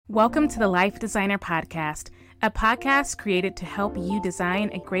Welcome to the Life Designer Podcast, a podcast created to help you design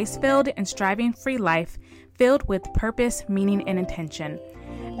a grace-filled and striving-free life filled with purpose, meaning, and intention.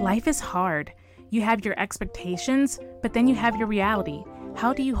 Life is hard. You have your expectations, but then you have your reality.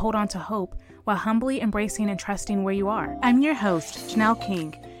 How do you hold on to hope while humbly embracing and trusting where you are? I'm your host, Janelle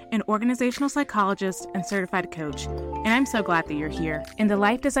King, an organizational psychologist and certified coach, and I'm so glad that you're here. In the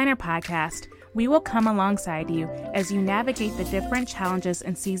Life Designer Podcast, we will come alongside you as you navigate the different challenges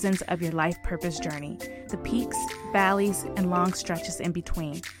and seasons of your life purpose journey, the peaks, valleys, and long stretches in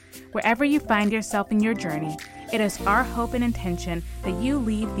between. Wherever you find yourself in your journey, it is our hope and intention that you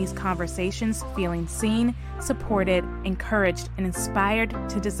leave these conversations feeling seen, supported, encouraged, and inspired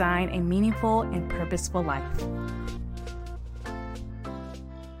to design a meaningful and purposeful life.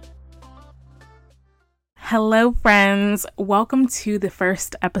 Hello, friends. Welcome to the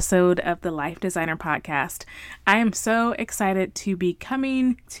first episode of the Life Designer Podcast. I am so excited to be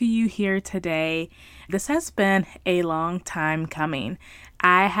coming to you here today. This has been a long time coming.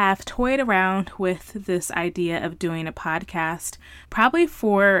 I have toyed around with this idea of doing a podcast probably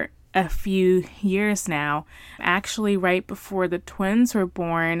for a few years now. Actually, right before the twins were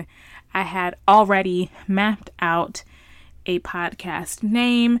born, I had already mapped out a podcast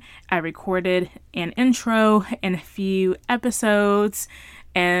name. I recorded an intro and a few episodes,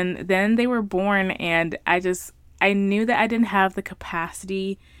 and then they were born, and I knew that I didn't have the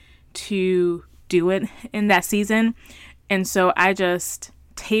capacity to do it in that season, and so I just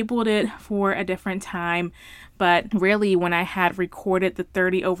tabled it for a different time. But really, when I had recorded the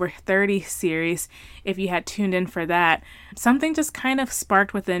 30 over 30 series, if you had tuned in for that, something just kind of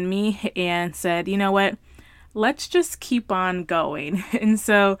sparked within me and said, you know what? Let's just keep on going. And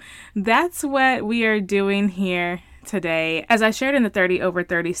so that's what we are doing here today. As I shared in the 30 over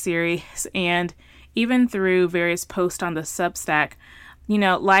 30 series and even through various posts on the Substack,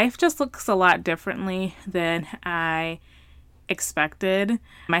 life just looks a lot differently than I expected.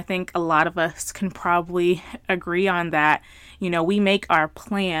 I think a lot of us can probably agree on that. We make our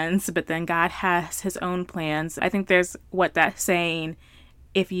plans, but then God has his own plans. I think there's what that saying,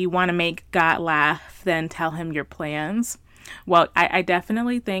 if you want to make God laugh, then tell him your plans. Well, I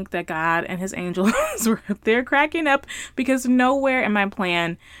definitely think that God and his angels were up there cracking up, because nowhere in my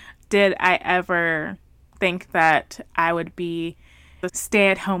plan did I ever think that I would be a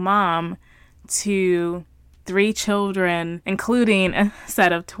stay-at-home mom to 3 children, including a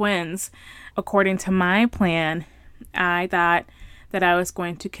set of twins. According to my plan, I thought that I was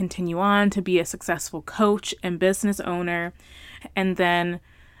going to continue on to be a successful coach and business owner. And then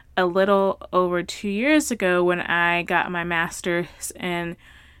a little over 2 years ago, when I got my master's in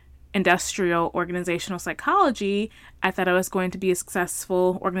industrial organizational psychology, I thought I was going to be a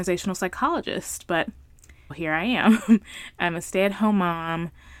successful organizational psychologist. But here I am. I'm a stay-at-home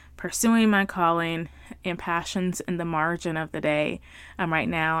mom, pursuing my calling and passions in the margin of the day. Right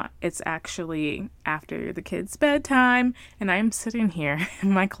now, it's actually after the kids' bedtime, and I'm sitting here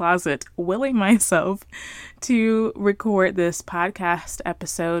in my closet, willing myself to record this podcast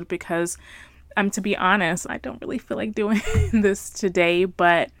episode because, to be honest, I don't really feel like doing this today,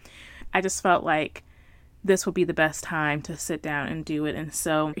 but I just felt like this would be the best time to sit down and do it. And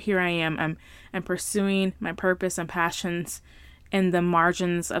so here I am. I'm pursuing my purpose and passions in the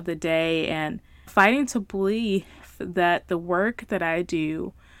margins of the day and fighting to believe that the work that I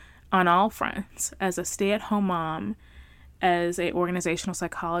do on all fronts, as a stay-at-home mom, as an organizational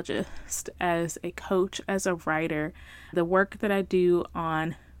psychologist, as a coach, as a writer, the work that I do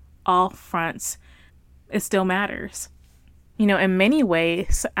on all fronts, it still matters. In many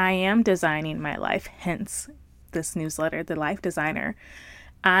ways, I am designing my life, hence this newsletter, The Life Designer.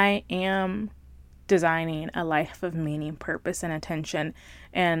 I am designing a life of meaning, purpose, and intention.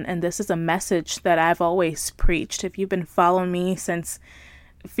 And this is a message that I've always preached. If you've been following me since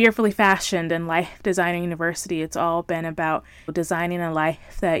Fearfully Fashioned and Life Designer University, it's all been about designing a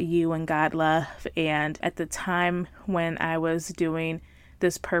life that you and God love. And at the time when I was doing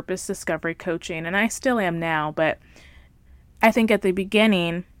this purpose discovery coaching, and I still am now, but I think at the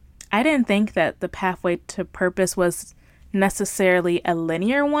beginning, I didn't think that the pathway to purpose was necessarily a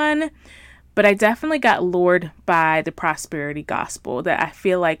linear one. But I definitely got lured by the prosperity gospel that I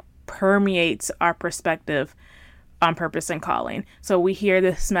feel like permeates our perspective on purpose and calling. So we hear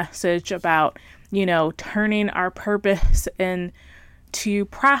this message about, turning our purpose into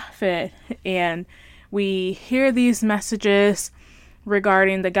profit. And we hear these messages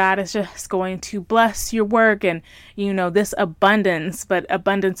regarding that God is just going to bless your work and, this abundance, but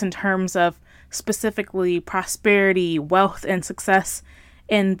abundance in terms of specifically prosperity, wealth, and success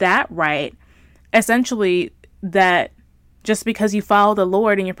in that right. Essentially, that just because you follow the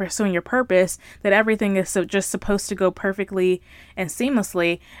Lord and you're pursuing your purpose, that everything is just supposed to go perfectly and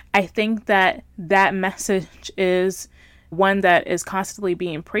seamlessly. I think that that message is one that is constantly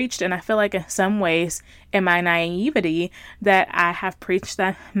being preached. And I feel like in some ways, in my naivety, that I have preached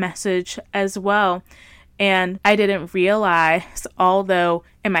that message as well. And I didn't realize, although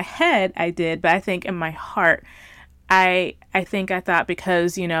in my head I did, but I think in my heart, I think I thought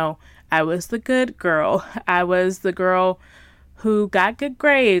because, I was the good girl. I was the girl who got good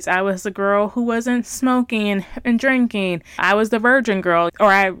grades. I was the girl who wasn't smoking and drinking. I was the virgin girl, or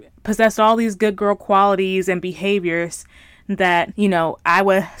I possessed all these good girl qualities and behaviors that, I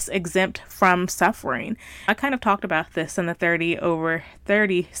was exempt from suffering. I kind of talked about this in the 30 over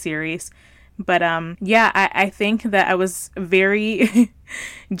 30 series. But I think that I was very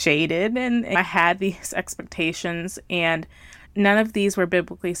jaded and I had these expectations, and none of these were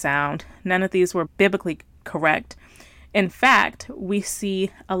biblically sound. None of these were biblically correct. In fact, we see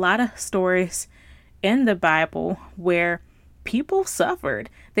a lot of stories in the Bible where people suffered.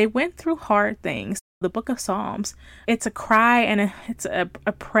 They went through hard things. The book of Psalms, it's a cry and it's a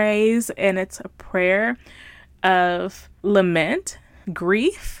praise and it's a prayer of lament,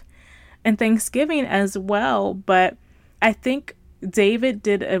 grief, and thanksgiving as well. But I think David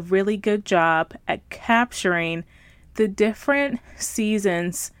did a really good job at capturing the different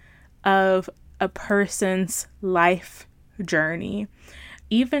seasons of a person's life journey.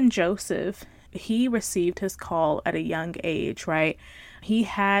 Even Joseph, he received his call at a young age, right? He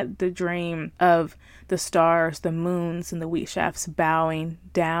had the dream of the stars, the moons, and the wheat shafts bowing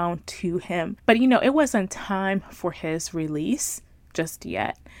down to him. But it wasn't time for his release just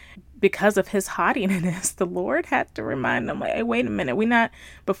yet. Because of his haughtiness, the Lord had to remind him, hey, wait a minute,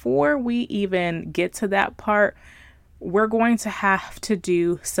 before we even get to that part, we're going to have to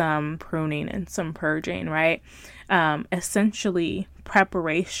do some pruning and some purging, right? Essentially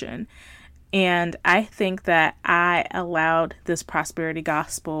preparation. And I think that I allowed this prosperity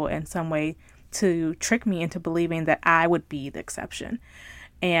gospel in some way to trick me into believing that I would be the exception.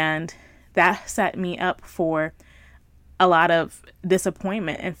 And that set me up for a lot of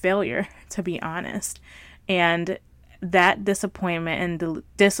disappointment and failure, to be honest. And that disappointment and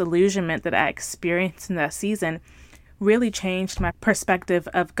disillusionment that I experienced in that season really changed my perspective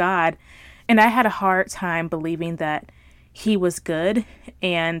of God. And I had a hard time believing that he was good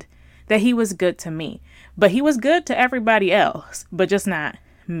and that he was good to me. But he was good to everybody else, but just not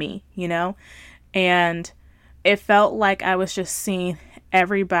me, And it felt like I was just seeing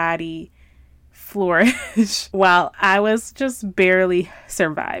everybody flourish while I was just barely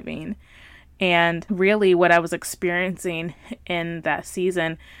surviving. And really what I was experiencing in that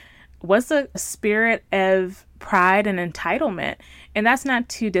season was a spirit of pride and entitlement. And that's not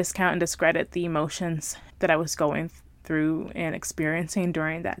to discount and discredit the emotions that I was going through and experiencing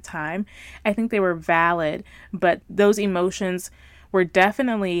during that time. I think they were valid, but those emotions were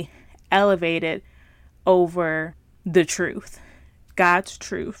definitely elevated over the truth, God's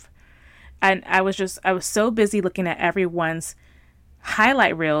truth. And I was so busy looking at everyone's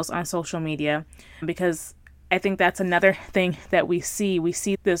highlight reels on social media, because I think that's another thing that we see. We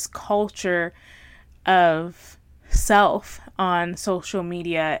see this culture of self on social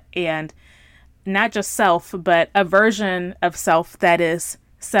media, and not just self, but a version of self that is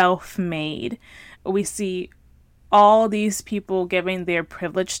self-made. We see all these people giving their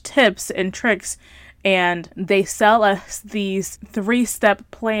privileged tips and tricks, and they sell us these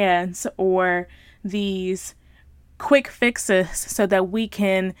 3-step plans or these quick fixes so that we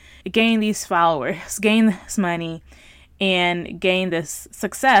can gain these followers, gain this money, and gain this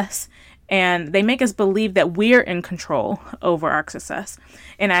success. And they make us believe that we're in control over our success.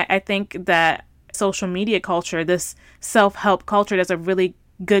 And I think that social media culture, this self-help culture, does a really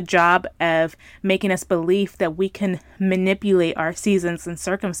good job of making us believe that we can manipulate our seasons and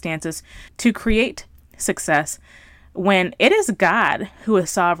circumstances to create success, when it is God who is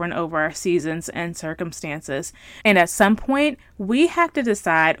sovereign over our seasons and circumstances. And at some point, we have to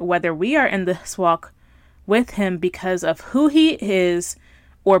decide whether we are in this walk with him because of who he is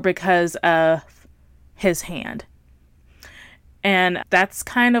or because of his hand. And that's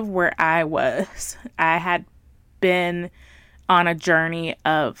kind of where I was. I had been on a journey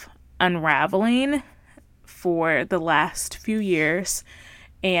of unraveling for the last few years.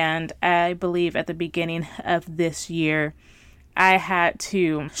 And I believe at the beginning of this year, I had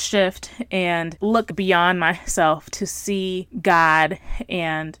to shift and look beyond myself to see God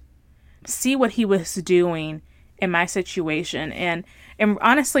and see what he was doing in my situation. And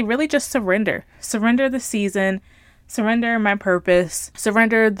honestly, really just surrender the season, surrender my purpose,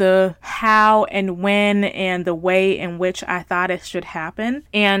 surrender the how and when and the way in which I thought it should happen.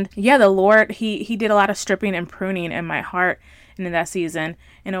 And yeah, the Lord, he did a lot of stripping and pruning in my heart and in that season.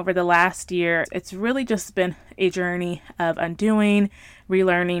 And over the last year, it's really just been a journey of undoing,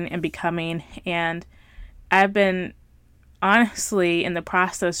 relearning, and becoming. And I've been honestly in the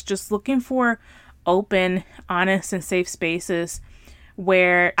process just looking for open, honest, and safe spaces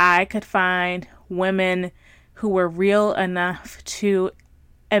where I could find women who were real enough to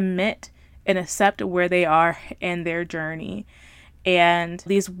admit and accept where they are in their journey. And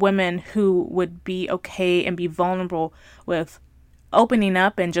these women who would be okay and be vulnerable with opening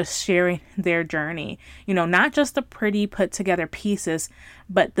up and just sharing their journey. You know, not just the pretty put together pieces,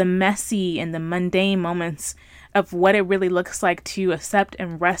 but the messy and the mundane moments of what it really looks like to accept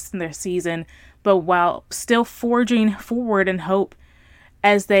and rest in their season, but while still forging forward in hope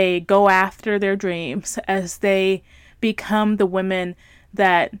as they go after their dreams, as they become the women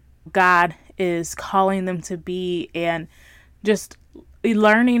that God is calling them to be, and just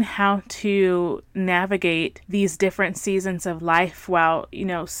learning how to navigate these different seasons of life while, you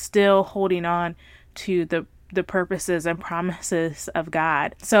know, still holding on to the purposes and promises of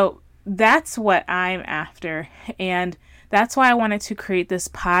God. So that's what I'm after. And that's why I wanted to create this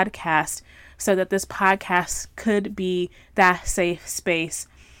podcast, so that this podcast could be that safe space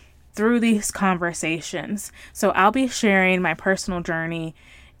through these conversations. So I'll be sharing my personal journey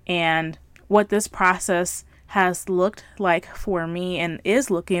and what this process has looked like for me and is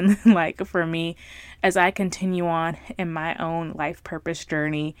looking like for me as I continue on in my own life purpose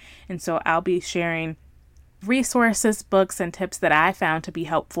journey. And so I'll be sharing resources, books, and tips that I found to be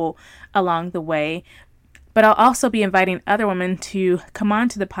helpful along the way. But I'll also be inviting other women to come on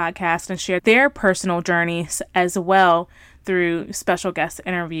to the podcast and share their personal journeys as well through special guest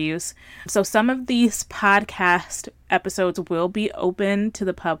interviews. So some of these podcast episodes will be open to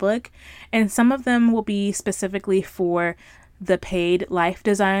the public, and some of them will be specifically for the paid life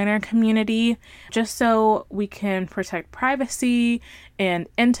designer community, just so we can protect privacy and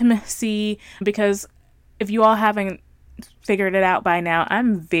intimacy. Because if you all haven't figured it out by now,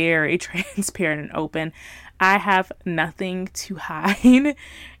 I'm very transparent and open. I have nothing to hide,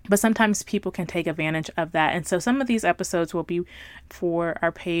 but sometimes people can take advantage of that. And so some of these episodes will be for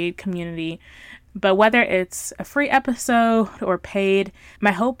our paid community. But whether it's a free episode or paid,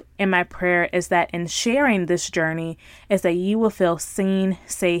 my hope and my prayer is that in sharing this journey is that you will feel seen,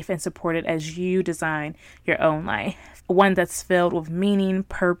 safe, and supported as you design your own life. One that's filled with meaning,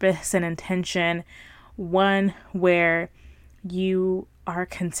 purpose, and intention. One where you are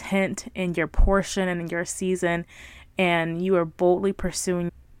content in your portion and in your season, and you are boldly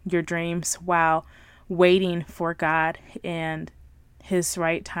pursuing your dreams while waiting for God and His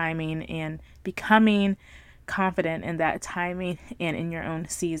right timing, and becoming confident in that timing and in your own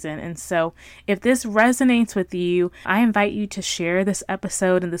season. And so if this resonates with you, I invite you to share this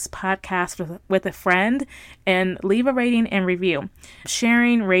episode and this podcast with a friend and leave a rating and review.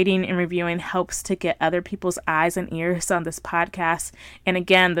 Sharing, rating, and reviewing helps to get other people's eyes and ears on this podcast. And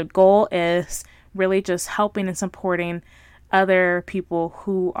again, the goal is really just helping and supporting other people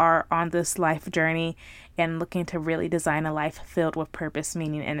who are on this life journey and looking to really design a life filled with purpose,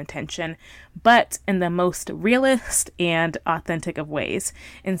 meaning, and intention, but in the most realist and authentic of ways.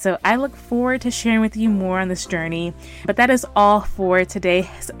 And so I look forward to sharing with you more on this journey. But that is all for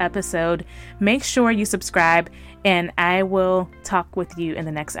today's episode. Make sure you subscribe, and I will talk with you in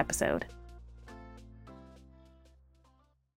the next episode.